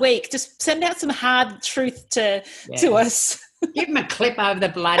once a week, just send out some hard truth to us. Give them a clip over the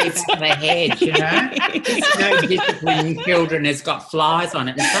bloody back of the head, you know. There's no discipline in children has got flies on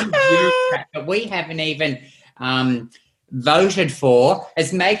it. And some bureaucrat that we haven't even voted for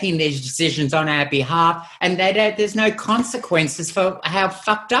is making these decisions on our behalf, and there's no consequences for how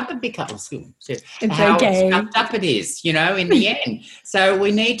fucked up it becomes. How fucked up it is, you know, in the end. So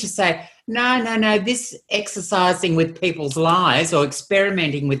we need to say, no, this exercising with people's lives or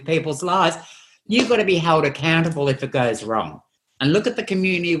experimenting with people's lives, you've got to be held accountable if it goes wrong. And look at the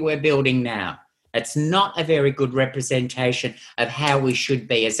community we're building now. It's not a very good representation of how we should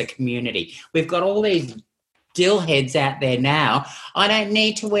be as a community. We've got all these dillheads out there now. I don't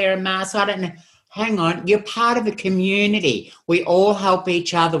need to wear a mask. I don't know. Hang on. You're part of a community. We all help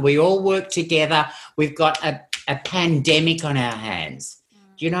each other. We all work together. We've got a pandemic on our hands.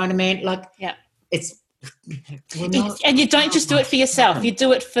 Do you know what I mean? Like, it's... and you don't just do it for yourself. You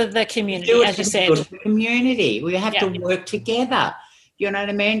do it for the community, as you said. For the community. We have to work together. You know what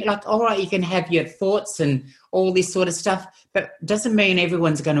I mean? Like, all right, you can have your thoughts and all this sort of stuff, but it doesn't mean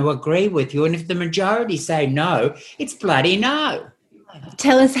everyone's going to agree with you. And if the majority say no, it's bloody no.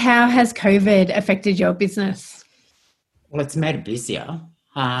 Tell us, how has COVID affected your business? Well, it's made it busier.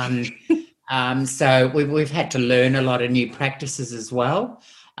 So we've had to learn a lot of new practices as well,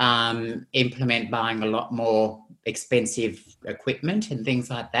 implement buying a lot more expensive equipment and things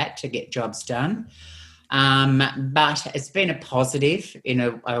like that to get jobs done. But it's been a positive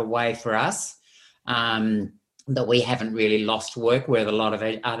in a way for us, that we haven't really lost work, where a lot of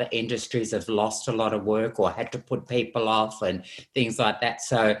other industries have lost a lot of work or had to put people off and things like that.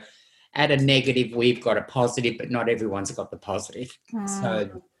 So at a negative, we've got a positive, but not everyone's got the positive.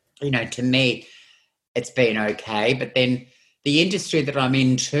 So, you know, to me, it's been okay. But then the industry that I'm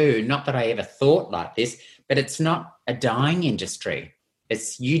in too, not that I ever thought like this, but it's not a dying industry.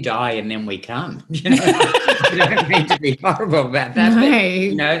 It's you die and then we come. You know, I don't mean to be horrible about that. No, but,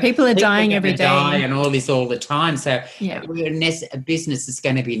 you know, people are dying every day. Die and all this all the time. So a business is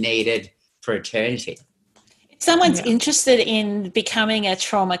going to be needed for eternity. If someone's interested in becoming a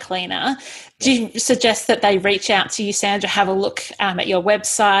trauma cleaner, do you suggest that they reach out to you, Sandra, have a look at your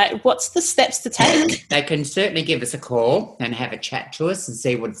website? What's the steps to take? They can certainly give us a call and have a chat to us and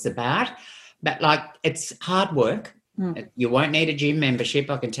see what it's about. But, like, it's hard work. You won't need a gym membership,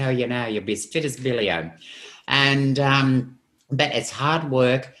 I can tell you now. You'll be as fit as Billy-O. And but it's hard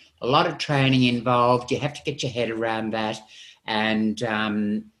work, a lot of training involved. You have to get your head around that. And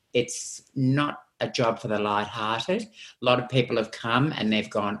it's not a job for the lighthearted. A lot of people have come and they've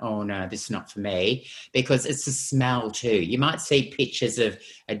gone, oh, no, this is not for me, because it's the smell too. You might see pictures of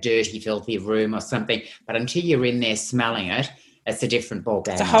a dirty, filthy room or something, but until you're in there smelling it, it's a different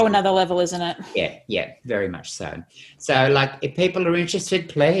ballgame. It's a whole nother level, isn't it? Yeah, very much so. So, like, if people are interested,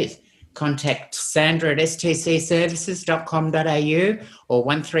 please contact Sandra at stcservices.com.au or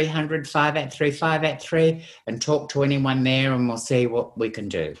 1300 583 583 and talk to anyone there, and we'll see what we can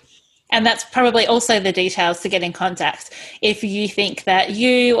do. And that's probably also the details to get in contact if you think that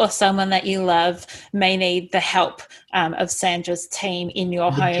you or someone that you love may need the help of Sandra's team in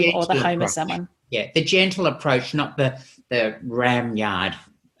your home or the home of someone. Yeah, the gentle approach, not the ramyard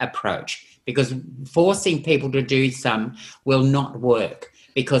approach, because forcing people to do some will not work,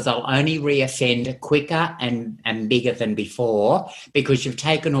 because they'll only reoffend quicker and bigger than before, because you've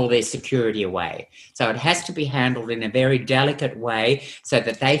taken all their security away. So it has to be handled in a very delicate way so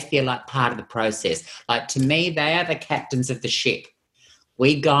that they feel like part of the process. Like, to me, they are the captains of the ship.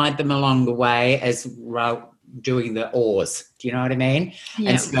 We guide them along the way as doing the oars. Do you know what I mean? Yeah.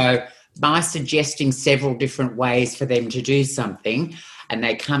 And so by suggesting several different ways for them to do something, and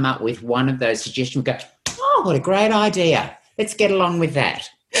they come up with one of those suggestions, we go, oh, what a great idea. Let's get along with that.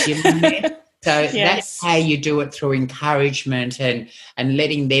 Do you know what I mean? So that's how you do it, through encouragement and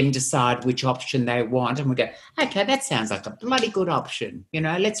letting them decide which option they want. And we go, okay, that sounds like a bloody good option. You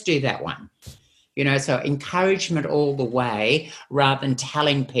know, let's do that one. You know, so encouragement all the way, rather than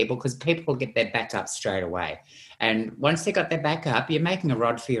telling people, because people will get their back up straight away. And once they got their back up, you're making a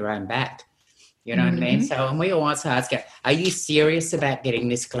rod for your own back. You know what I mean? So, and we always ask, are you serious about getting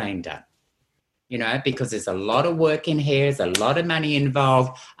this cleaned up? You know, because there's a lot of work in here, there's a lot of money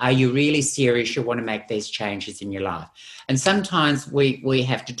involved. Are you really serious? You want to make these changes in your life? And sometimes we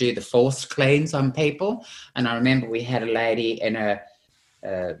have to do the forced cleans on people. And I remember we had a lady in a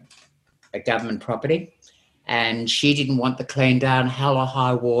government property, and she didn't want the clean down, hell or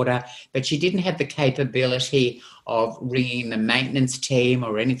high water, but she didn't have the capability of ringing the maintenance team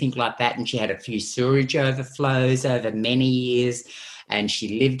or anything like that. And she had a few sewage overflows over many years, and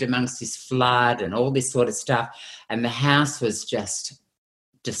she lived amongst this flood and all this sort of stuff. And the house was just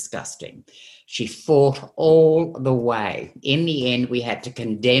disgusting. She fought all the way. In the end, we had to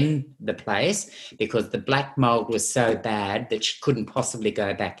condemn the place because the black mold was so bad that she couldn't possibly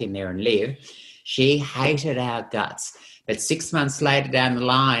go back in there and live. She hated our guts. But 6 months later down the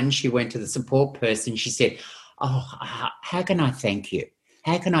line, she went to the support person. She said, "Oh, how can I thank you?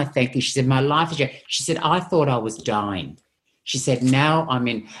 How can I thank you?" She said, "My life is..." She said, "I thought I was dying." She said, "Now I'm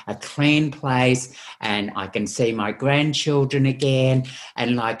in a clean place and I can see my grandchildren again,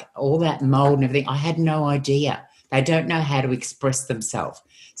 and like all that mold and everything, I had no idea. They don't know how to express themselves."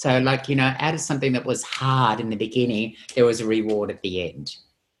 So like, you know, out of something that was hard in the beginning, there was a reward at the end.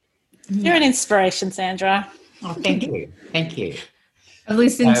 You're an inspiration, Sandra. Oh, thank you. Thank you. I've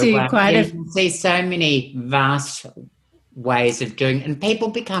listened to quite you can see so many vast ways of doing it, and people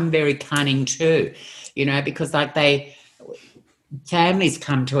become very cunning too, you know, because like families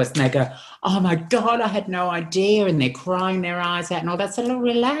come to us and they go, "Oh my God, I had no idea," and they're crying their eyes out and all that. So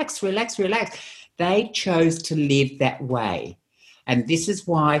relax. They chose to live that way. And this is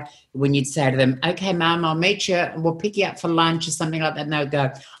why when you'd say to them, "Okay, Mum, I'll meet you, we'll pick you up for lunch," or something like that, and they'll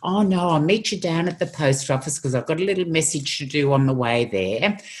go, "Oh no, I'll meet you down at the post office because I've got a little message to do on the way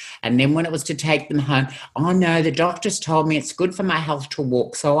there." And then when it was to take them home, "Oh no, the doctor's told me it's good for my health to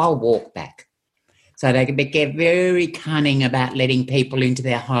walk, so I'll walk back." So they can get very cunning about letting people into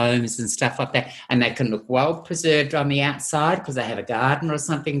their homes and stuff like that. And they can look well preserved on the outside because they have a garden or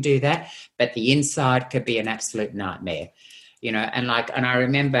something, do that. But the inside could be an absolute nightmare, you know. And I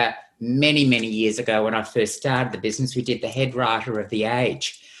remember many, many years ago when I first started the business, we did the head writer of The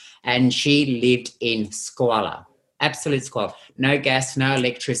Age. And she lived in squalor, absolute squalor. No gas, no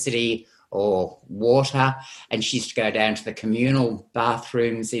electricity or water. And she used to go down to the communal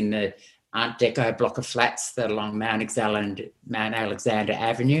bathrooms in the Art Deco block of flats that are along Mount Alexander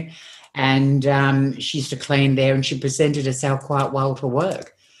Avenue. And she used to clean there, and she presented herself quite well to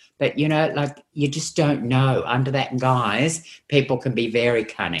work. But, you know, like, you just don't know. Under that guise, people can be very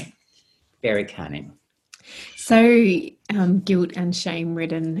cunning, very cunning. So guilt and shame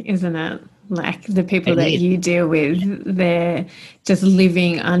ridden, isn't it? Like the people that you deal with, they're just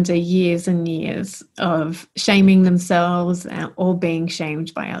living under years and years of shaming themselves or being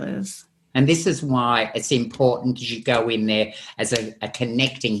shamed by others. And this is why it's important that you go in there as a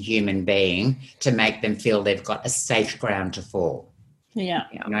connecting human being to make them feel they've got a safe ground to fall. Yeah.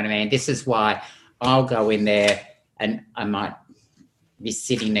 You know what I mean? This is why I'll go in there and I might be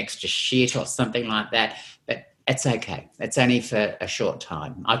sitting next to shit or something like that, but it's okay. It's only for a short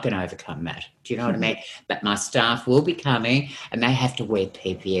time. I can overcome that. Do you know what I mean? But my staff will be coming and they have to wear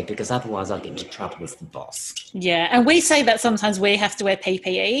PPE because otherwise I'll get into trouble with the boss. Yeah, and we say that sometimes we have to wear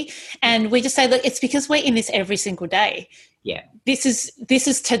PPE, and we just say, look, it's because we're in this every single day. Yeah. This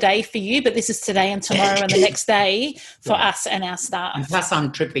is today for you, but this is today and tomorrow and the next day for us and our staff. And plus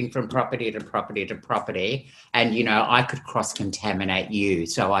I'm tripping from property to property to property, and, you know, I could cross-contaminate you,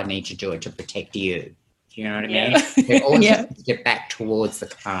 so I need to do it to protect you. Do you know what I mean? They're all just to get back towards the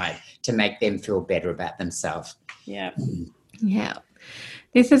client to make them feel better about themselves. Yeah. Yeah.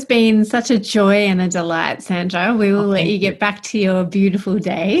 This has been such a joy and a delight, Sandra. We will let you get back to your beautiful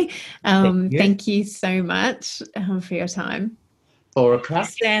day. Thank you so much for your time. 4 o'clock.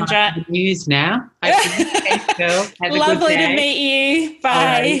 Sandra. News now. Thanks, girl. Have Lovely to meet you. Bye.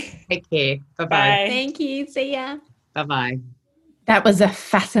 Right. Take care. Bye-bye. Bye. Thank you. See ya. Bye-bye. That was a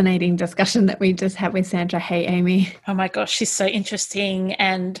fascinating discussion that we just had with Sandra. Hey, Amy. Oh my gosh, she's so interesting.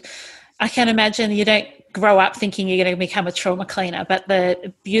 And I can imagine you don't grow up thinking you're going to become a trauma cleaner, but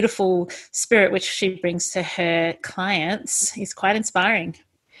the beautiful spirit which she brings to her clients is quite inspiring.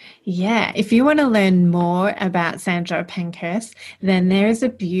 Yeah, if you want to learn more about Sandra Pankhurst, then there is a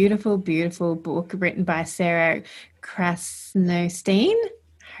beautiful, beautiful book written by Sarah Krasnostein.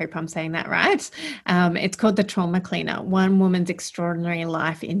 Hope I'm saying that right. It's called The Trauma Cleaner, One Woman's Extraordinary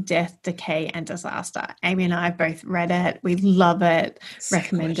Life in Death, Decay and Disaster. Amy and I both read it. We love it.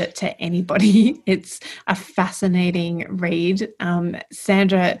 Recommend it to anybody. It's a fascinating read.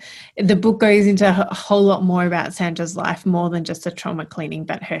 Sandra, the book goes into a whole lot more about Sandra's life, more than just a trauma cleaning,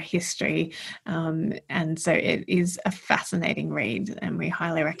 but her history. And so it is a fascinating read and we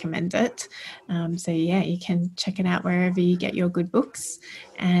highly recommend it. So yeah, you can check it out wherever you get your good books.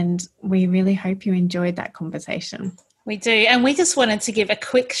 And we really hope you enjoyed that conversation. We do. And we just wanted to give a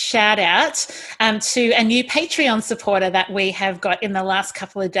quick shout out to a new Patreon supporter that we have got in the last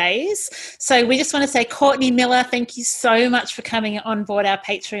couple of days. So we just want to say, Courtney Miller, thank you so much for coming on board our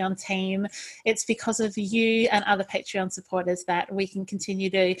Patreon team. It's because of you and other Patreon supporters that we can continue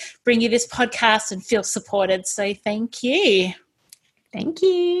to bring you this podcast and feel supported. So thank you. Thank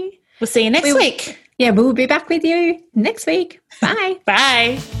you. We'll see you next week. Yeah, we'll be back with you next week. Bye.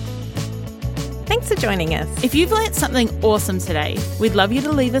 Bye. Thanks for joining us. If you've learnt something awesome today, we'd love you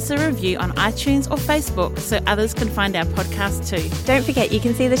to leave us a review on iTunes or Facebook so others can find our podcast too. Don't forget you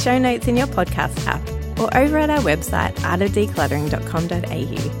can see the show notes in your podcast app or over at our website,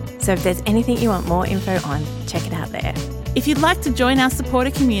 artofdecluttering.com.au. So if there's anything you want more info on, check it out there. If you'd like to join our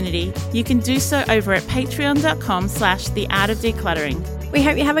supporter community, you can do so over at patreon.com/theartofdecluttering. We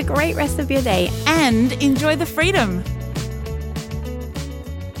hope you have a great rest of your day and enjoy the freedom.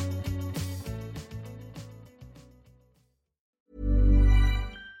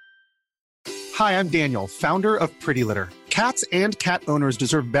 Hi, I'm Daniel, founder of Pretty Litter. Cats and cat owners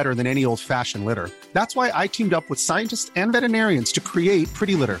deserve better than any old-fashioned litter. That's why I teamed up with scientists and veterinarians to create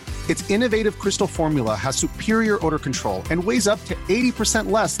Pretty Litter. Its innovative crystal formula has superior odor control and weighs up to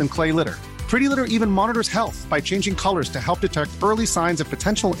 80% less than clay litter. Pretty Litter even monitors health by changing colors to help detect early signs of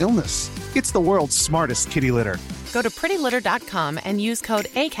potential illness. It's the world's smartest kitty litter. Go to prettylitter.com and use code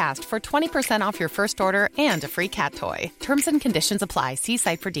ACAST for 20% off your first order and a free cat toy. Terms and conditions apply. See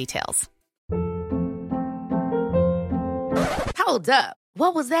site for details. Hold up.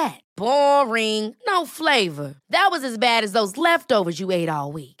 What was that? Boring. No flavor. That was as bad as those leftovers you ate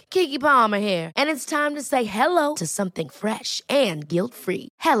all week. Keke Palmer here, and it's time to say hello to something fresh and guilt-free.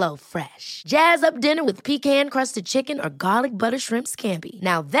 Hello Fresh. Jazz up dinner with pecan-crusted chicken or garlic butter shrimp scampi.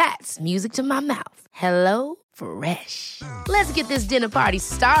 Now that's music to my mouth. Hello Fresh. Let's get this dinner party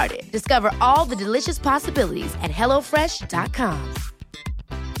started. Discover all the delicious possibilities at HelloFresh.com.